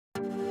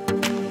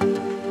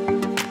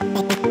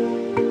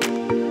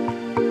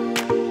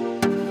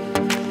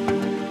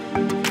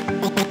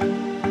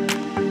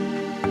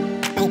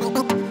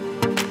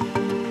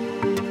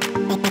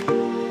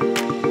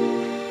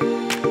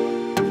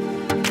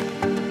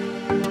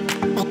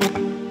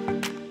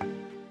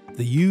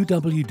The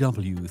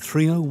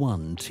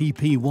UWW-301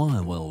 TP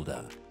Wire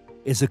Welder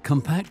is a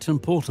compact and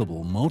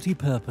portable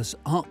multi-purpose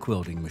arc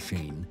welding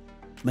machine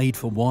made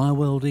for wire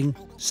welding,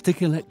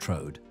 stick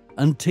electrode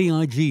and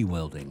TIG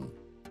welding.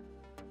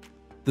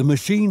 The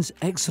machine's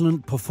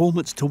excellent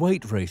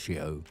performance-to-weight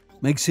ratio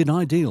makes it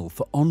ideal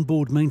for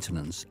onboard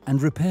maintenance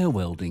and repair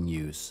welding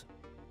use.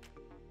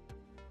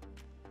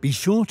 Be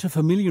sure to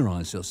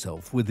familiarize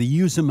yourself with the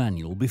user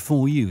manual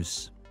before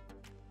use.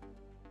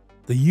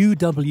 The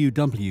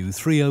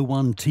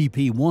UWW-301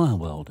 TP Wire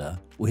Welder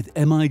with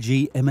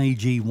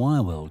MIG/MAG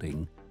wire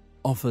welding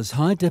offers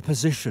high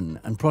deposition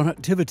and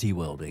productivity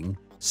welding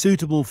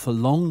suitable for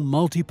long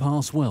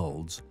multi-pass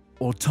welds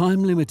or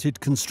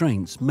time-limited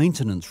constraints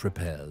maintenance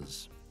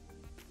repairs.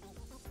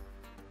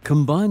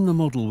 Combine the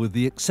model with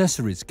the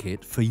accessories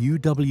kit for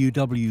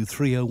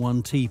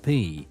UWW-301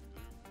 TP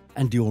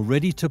and you're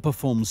ready to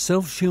perform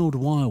self-shield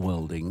wire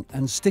welding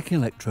and stick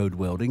electrode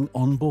welding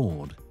on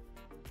board.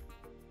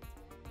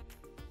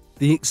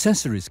 The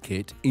accessories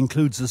kit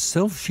includes a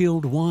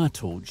self-shield wire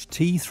torch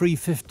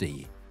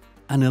T350,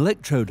 an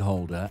electrode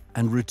holder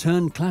and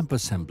return clamp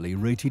assembly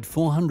rated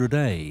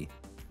 400A,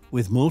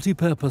 with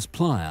multi-purpose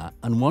plier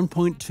and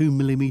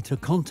 1.2mm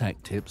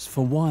contact tips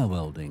for wire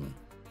welding.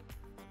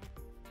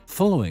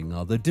 Following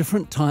are the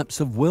different types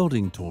of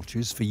welding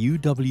torches for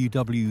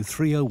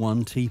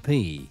UWW-301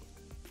 TP.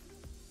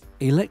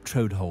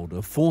 Electrode holder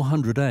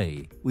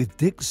 400A with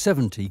DIC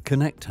 70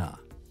 connector.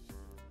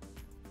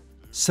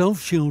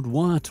 Self-shield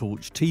wire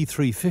torch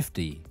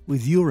T350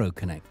 with Euro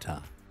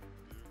connector.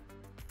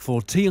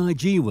 For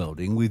TIG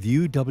welding with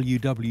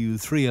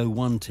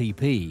UWW-301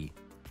 TP,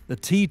 the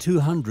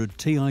T200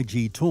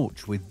 TIG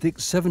torch with DIC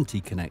 70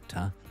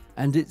 connector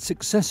and its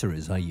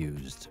accessories are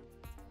used.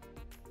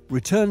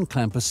 Return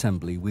clamp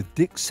assembly with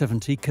DIC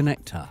 70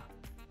 connector.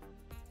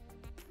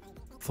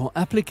 For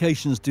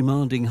applications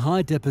demanding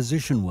high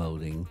deposition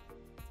welding,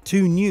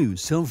 two new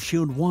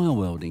self-shield wire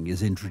welding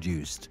is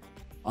introduced,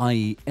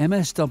 i.e.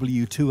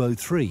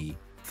 MSW-203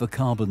 for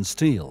carbon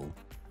steel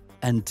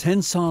and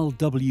Tensile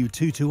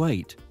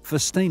W228 for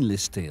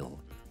stainless steel,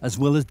 as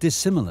well as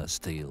dissimilar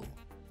steel.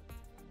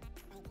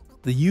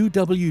 The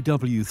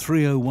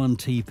UWW-301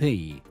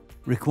 TP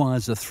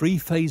requires a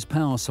three-phase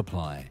power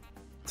supply,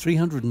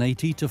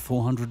 380 to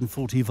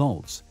 440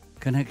 volts,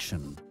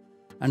 connection,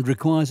 and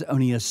requires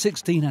only a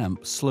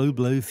 16-amp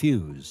slow-blow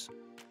fuse.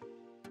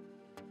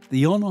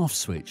 The on-off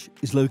switch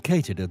is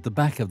located at the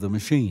back of the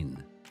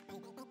machine.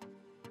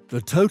 The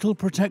total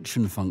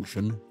protection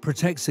function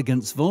protects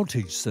against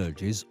voltage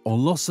surges or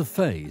loss of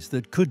phase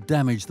that could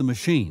damage the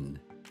machine.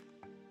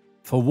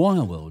 For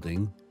wire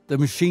welding, the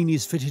machine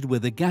is fitted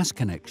with a gas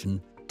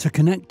connection to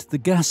connect the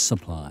gas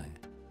supply.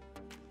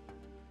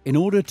 In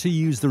order to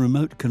use the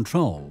remote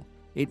control,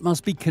 it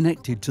must be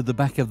connected to the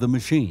back of the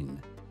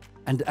machine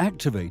and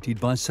activated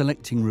by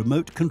selecting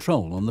remote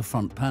control on the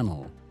front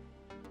panel.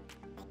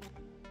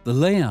 The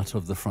layout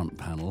of the front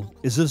panel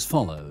is as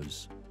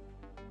follows.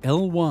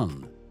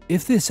 L1.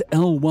 If this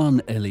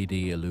L1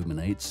 LED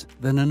illuminates,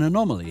 then an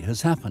anomaly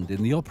has happened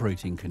in the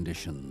operating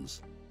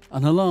conditions.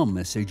 An alarm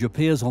message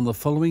appears on the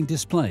following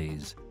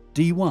displays: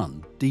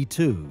 D1,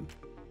 D2.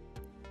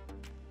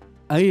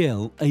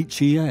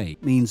 AL-HEA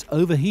means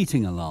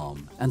overheating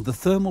alarm, and the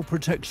thermal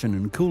protection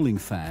and cooling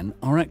fan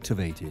are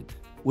activated.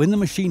 When the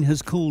machine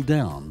has cooled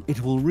down,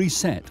 it will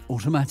reset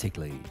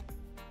automatically.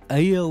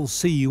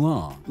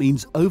 AL-CUR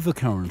means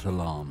overcurrent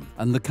alarm,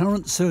 and the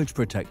current surge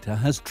protector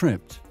has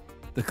tripped.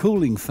 The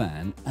cooling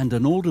fan and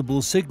an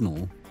audible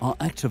signal are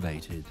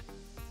activated.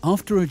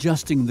 After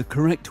adjusting the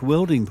correct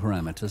welding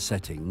parameter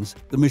settings,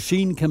 the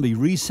machine can be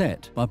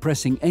reset by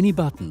pressing any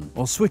button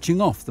or switching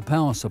off the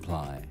power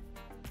supply.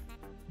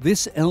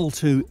 This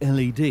L2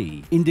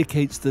 LED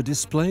indicates the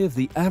display of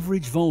the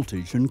average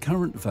voltage and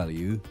current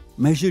value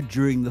measured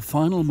during the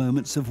final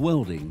moments of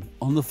welding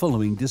on the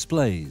following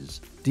displays: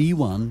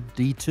 D1,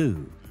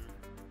 D2.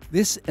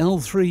 This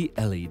L3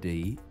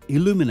 LED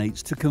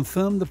illuminates to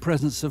confirm the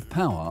presence of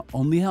power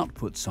on the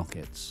output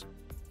sockets.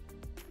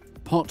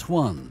 Pot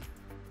 1.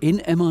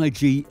 In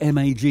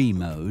MIG/MAG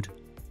mode,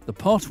 the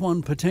Pot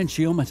 1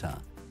 potentiometer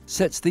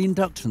sets the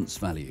inductance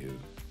value.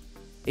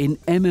 In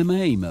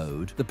MMA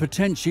mode, the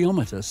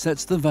potentiometer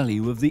sets the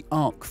value of the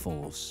arc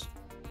force.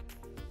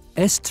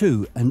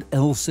 S2 and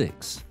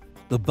L6.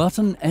 The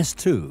button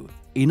S2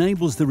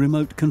 enables the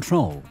remote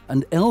control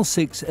and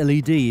L6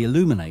 LED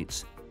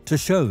illuminates to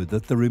show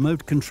that the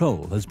remote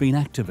control has been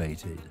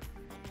activated.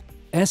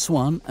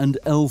 S1 and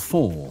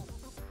L4.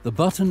 The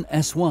button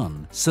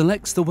S1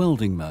 selects the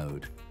welding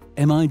mode,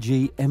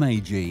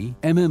 MIG/MAG,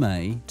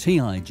 MMA,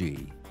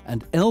 TIG,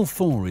 and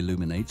L4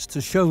 illuminates to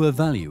show a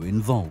value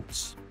in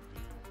volts.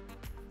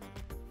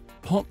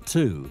 Pot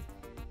 2.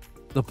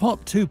 The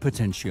Pot 2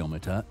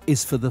 potentiometer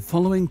is for the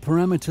following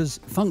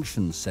parameters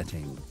function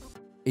setting.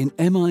 In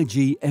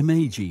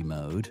MIG/MAG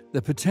mode,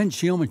 the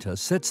potentiometer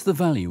sets the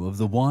value of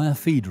the wire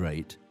feed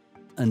rate,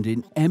 and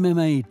in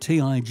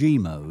MMA/TIG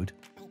mode,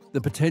 the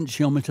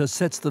potentiometer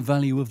sets the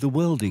value of the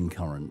welding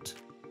current.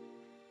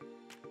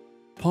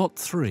 Pot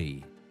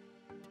 3.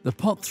 The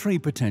Pot 3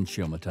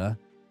 potentiometer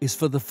is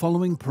for the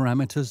following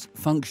parameters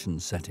function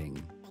setting.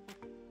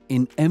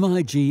 In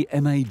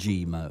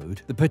MIG-MAG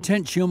mode, the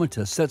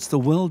potentiometer sets the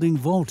welding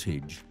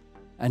voltage,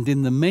 and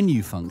in the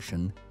menu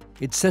function,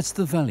 it sets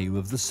the value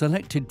of the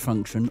selected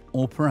function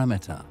or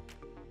parameter.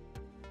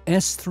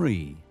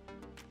 S3.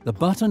 The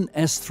button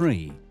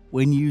S3,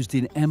 when used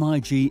in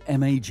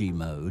MIG-MAG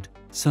mode,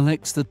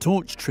 selects the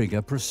torch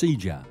trigger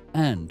procedure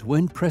and,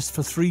 when pressed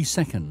for 3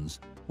 seconds,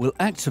 will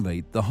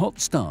activate the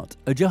hot start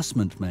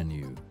adjustment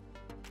menu.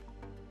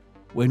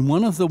 When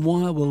one of the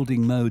wire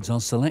welding modes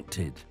are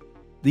selected,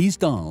 these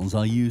dials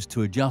are used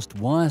to adjust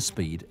wire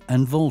speed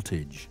and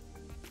voltage.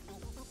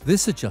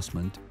 This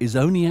adjustment is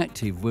only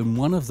active when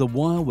one of the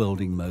wire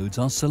welding modes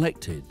are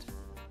selected.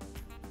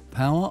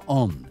 Power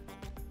on.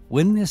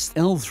 When this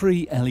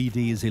L3 LED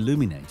is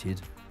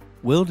illuminated,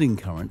 welding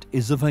current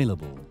is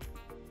available.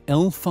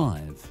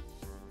 L5.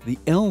 The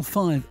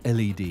L5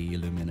 LED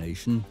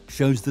illumination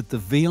shows that the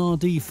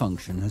VRD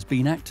function has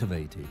been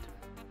activated.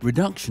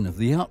 Reduction of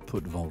the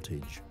output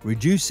voltage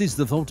reduces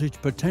the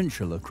voltage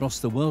potential across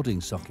the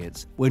welding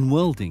sockets when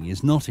welding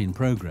is not in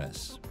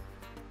progress.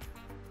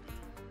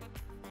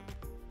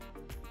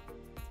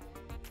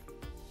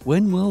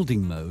 When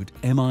welding mode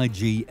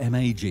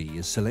MIG-MAG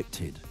is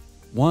selected,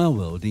 wire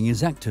welding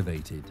is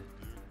activated.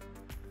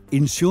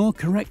 Ensure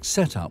correct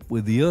setup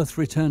with the earth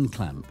return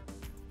clamp,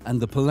 and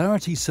the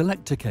polarity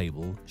selector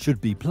cable should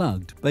be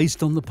plugged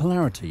based on the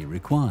polarity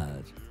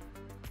required.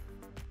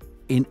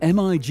 In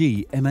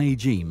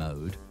MIG-MAG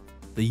mode,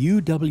 the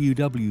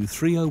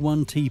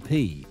UWW-301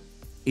 TP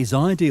is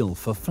ideal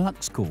for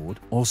flux cord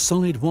or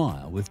solid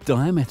wire with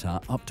diameter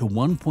up to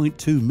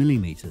 1.2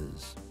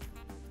 millimeters.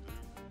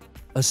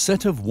 A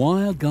set of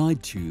wire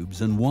guide tubes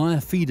and wire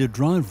feeder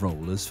drive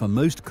rollers for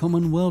most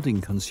common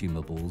welding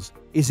consumables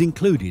is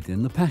included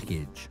in the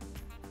package.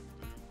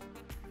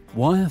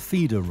 Wire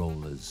feeder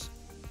rollers.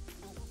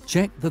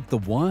 Check that the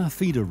wire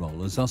feeder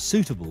rollers are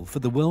suitable for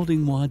the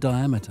welding wire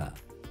diameter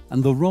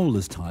and the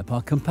rollers type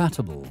are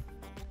compatible,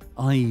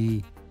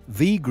 i.e.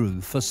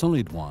 V-groove for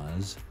solid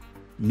wires,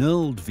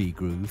 knurled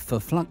V-groove for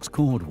flux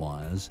cord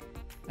wires,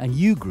 and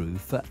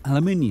U-groove for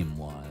aluminium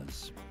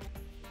wires.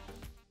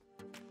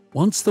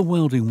 Once the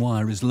welding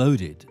wire is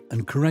loaded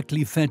and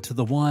correctly fed to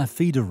the wire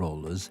feeder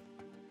rollers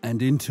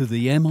and into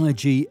the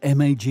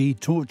MIG-MAG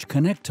torch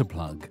connector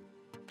plug,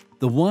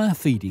 the wire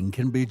feeding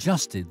can be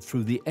adjusted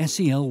through the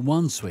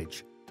SEL1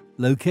 switch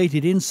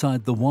located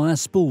inside the wire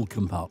spool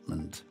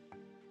compartment.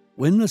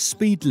 When the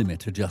speed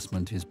limit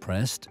adjustment is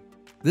pressed,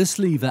 this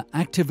lever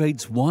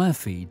activates wire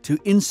feed to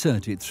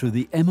insert it through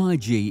the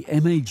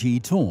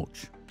MIG-MAG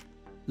torch.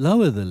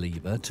 Lower the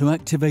lever to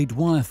activate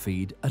wire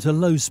feed at a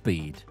low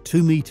speed,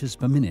 2 meters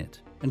per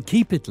minute, and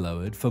keep it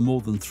lowered for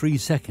more than 3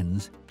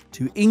 seconds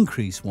to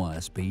increase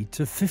wire speed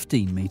to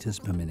 15 meters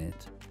per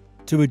minute.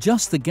 To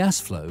adjust the gas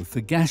flow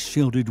for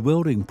gas-shielded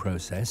welding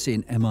process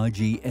in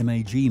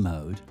MIG-MAG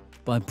mode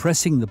by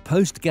pressing the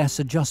post-gas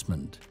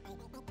adjustment,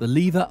 the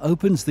lever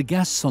opens the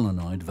gas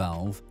solenoid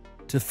valve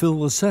to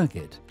fill the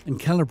circuit and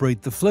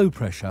calibrate the flow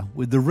pressure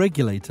with the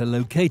regulator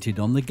located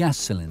on the gas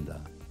cylinder.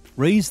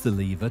 Raise the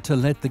lever to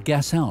let the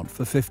gas out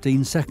for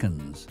 15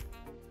 seconds.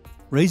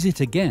 Raise it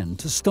again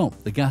to stop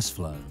the gas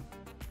flow.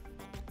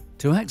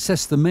 To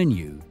access the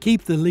menu,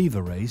 keep the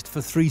lever raised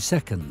for 3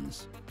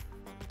 seconds.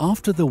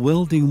 After the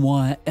welding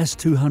wire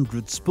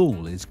S200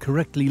 spool is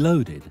correctly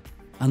loaded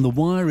and the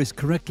wire is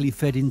correctly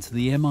fed into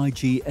the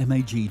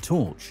MIG-MAG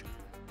torch,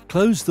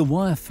 close the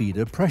wire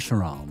feeder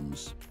pressure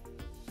arms.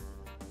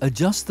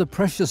 Adjust the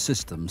pressure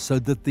system so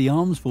that the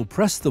arms will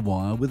press the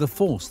wire with a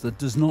force that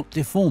does not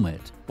deform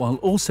it, while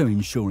also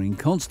ensuring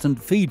constant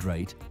feed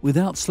rate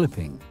without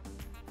slipping.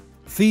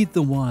 Feed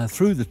the wire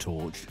through the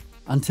torch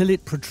until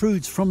it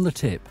protrudes from the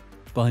tip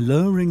by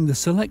lowering the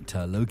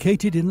selector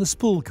located in the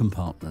spool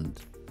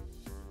compartment.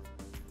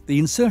 The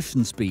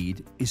insertion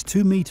speed is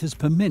 2 meters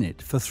per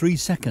minute for 3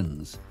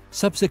 seconds,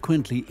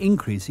 subsequently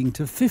increasing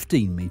to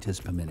 15 meters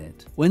per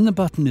minute. When the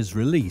button is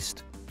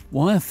released,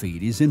 wire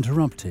feed is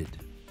interrupted.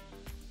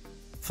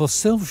 For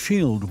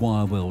self-shield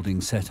wire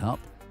welding setup,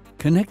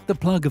 connect the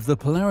plug of the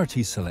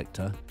polarity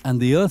selector and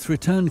the earth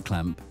return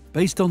clamp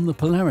based on the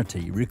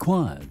polarity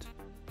required.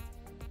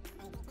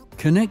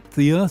 Connect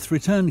the earth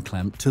return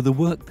clamp to the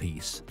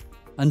workpiece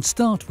and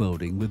start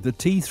welding with the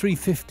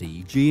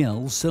T350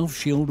 GL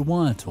self-shield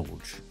wire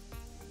torch.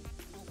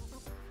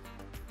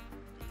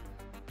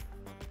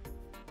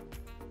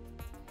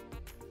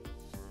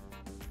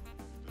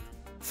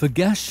 For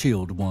gas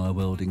shield wire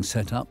welding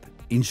setup,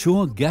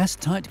 ensure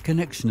gas-tight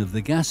connection of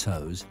the gas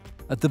hose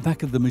at the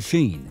back of the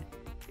machine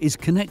is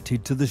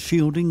connected to the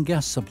shielding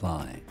gas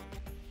supply.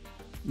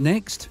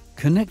 Next,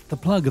 connect the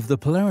plug of the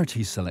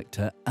polarity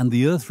selector and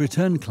the earth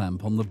return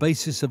clamp on the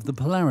basis of the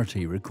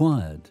polarity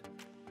required.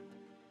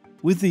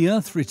 With the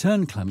earth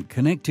return clamp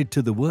connected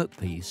to the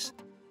workpiece,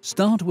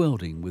 start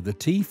welding with the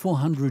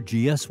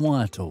T400GS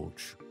wire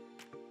torch.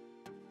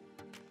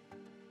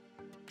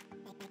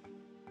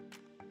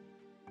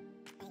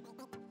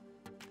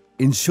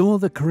 Ensure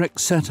the correct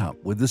setup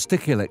with the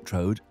stick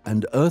electrode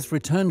and earth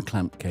return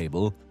clamp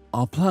cable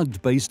are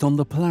plugged based on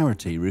the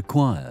polarity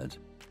required.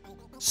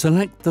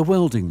 Select the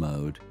welding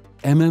mode,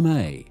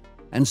 MMA,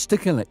 and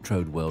stick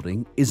electrode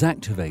welding is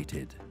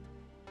activated.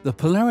 The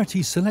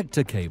polarity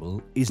selector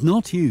cable is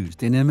not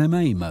used in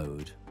MMA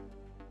mode.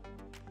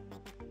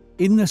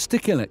 In the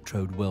stick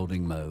electrode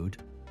welding mode,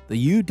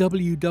 the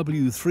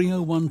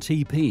UWW-301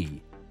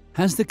 TP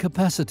has the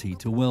capacity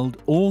to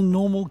weld all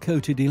normal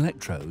coated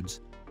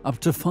electrodes up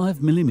to 5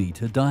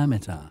 mm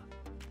diameter.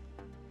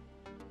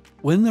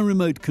 When the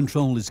remote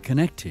control is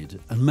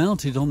connected and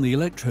mounted on the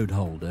electrode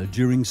holder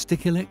during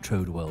stick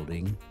electrode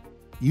welding,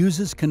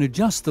 users can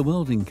adjust the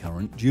welding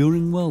current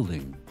during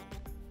welding.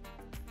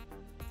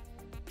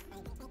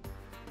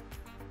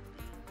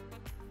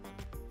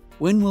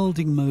 When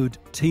welding mode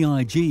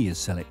TIG is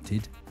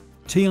selected,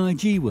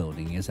 TIG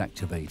welding is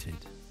activated.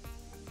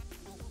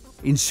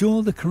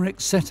 Ensure the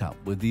correct setup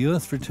with the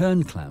earth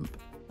return clamp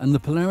and the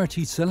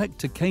polarity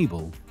selector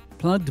cable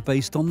plugged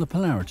based on the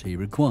polarity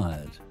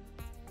required.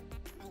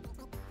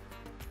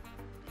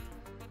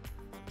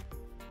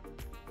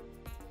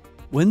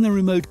 When the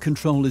remote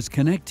control is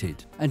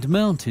connected and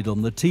mounted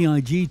on the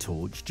TIG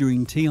torch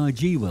during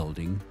TIG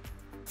welding,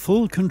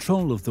 full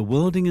control of the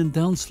welding and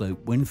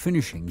downslope when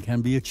finishing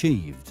can be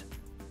achieved.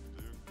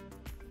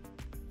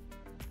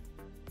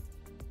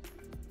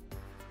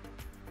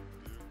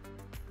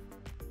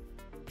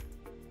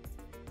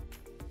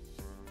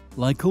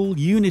 Like all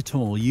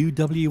Unitor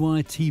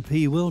UWI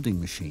TP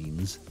welding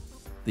machines,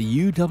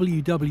 the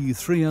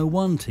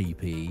UWW-301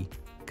 TP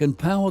can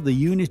power the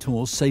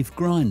Unitor safe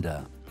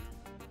grinder.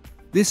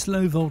 This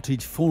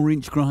low-voltage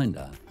 4-inch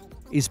grinder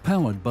is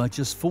powered by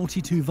just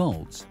 42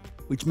 volts,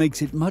 which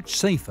makes it much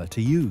safer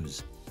to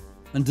use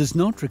and does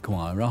not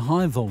require a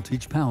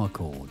high-voltage power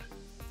cord.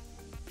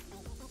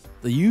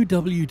 The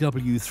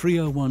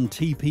UWW-301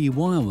 TP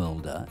Wire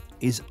Welder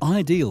is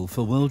ideal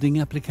for welding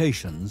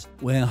applications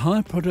where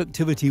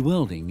high-productivity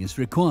welding is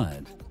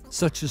required,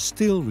 such as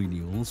steel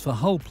renewals for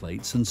hull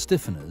plates and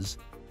stiffeners,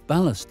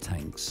 ballast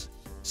tanks,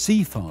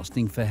 sea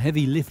fastening for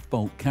heavy lift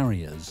bulk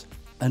carriers,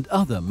 and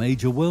other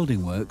major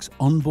welding works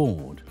on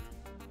board.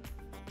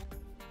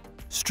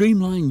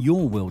 Streamline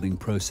your welding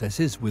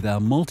processes with our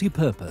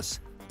multi-purpose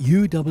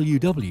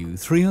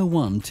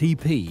UWW-301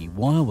 TP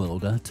Wire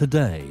Welder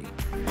today.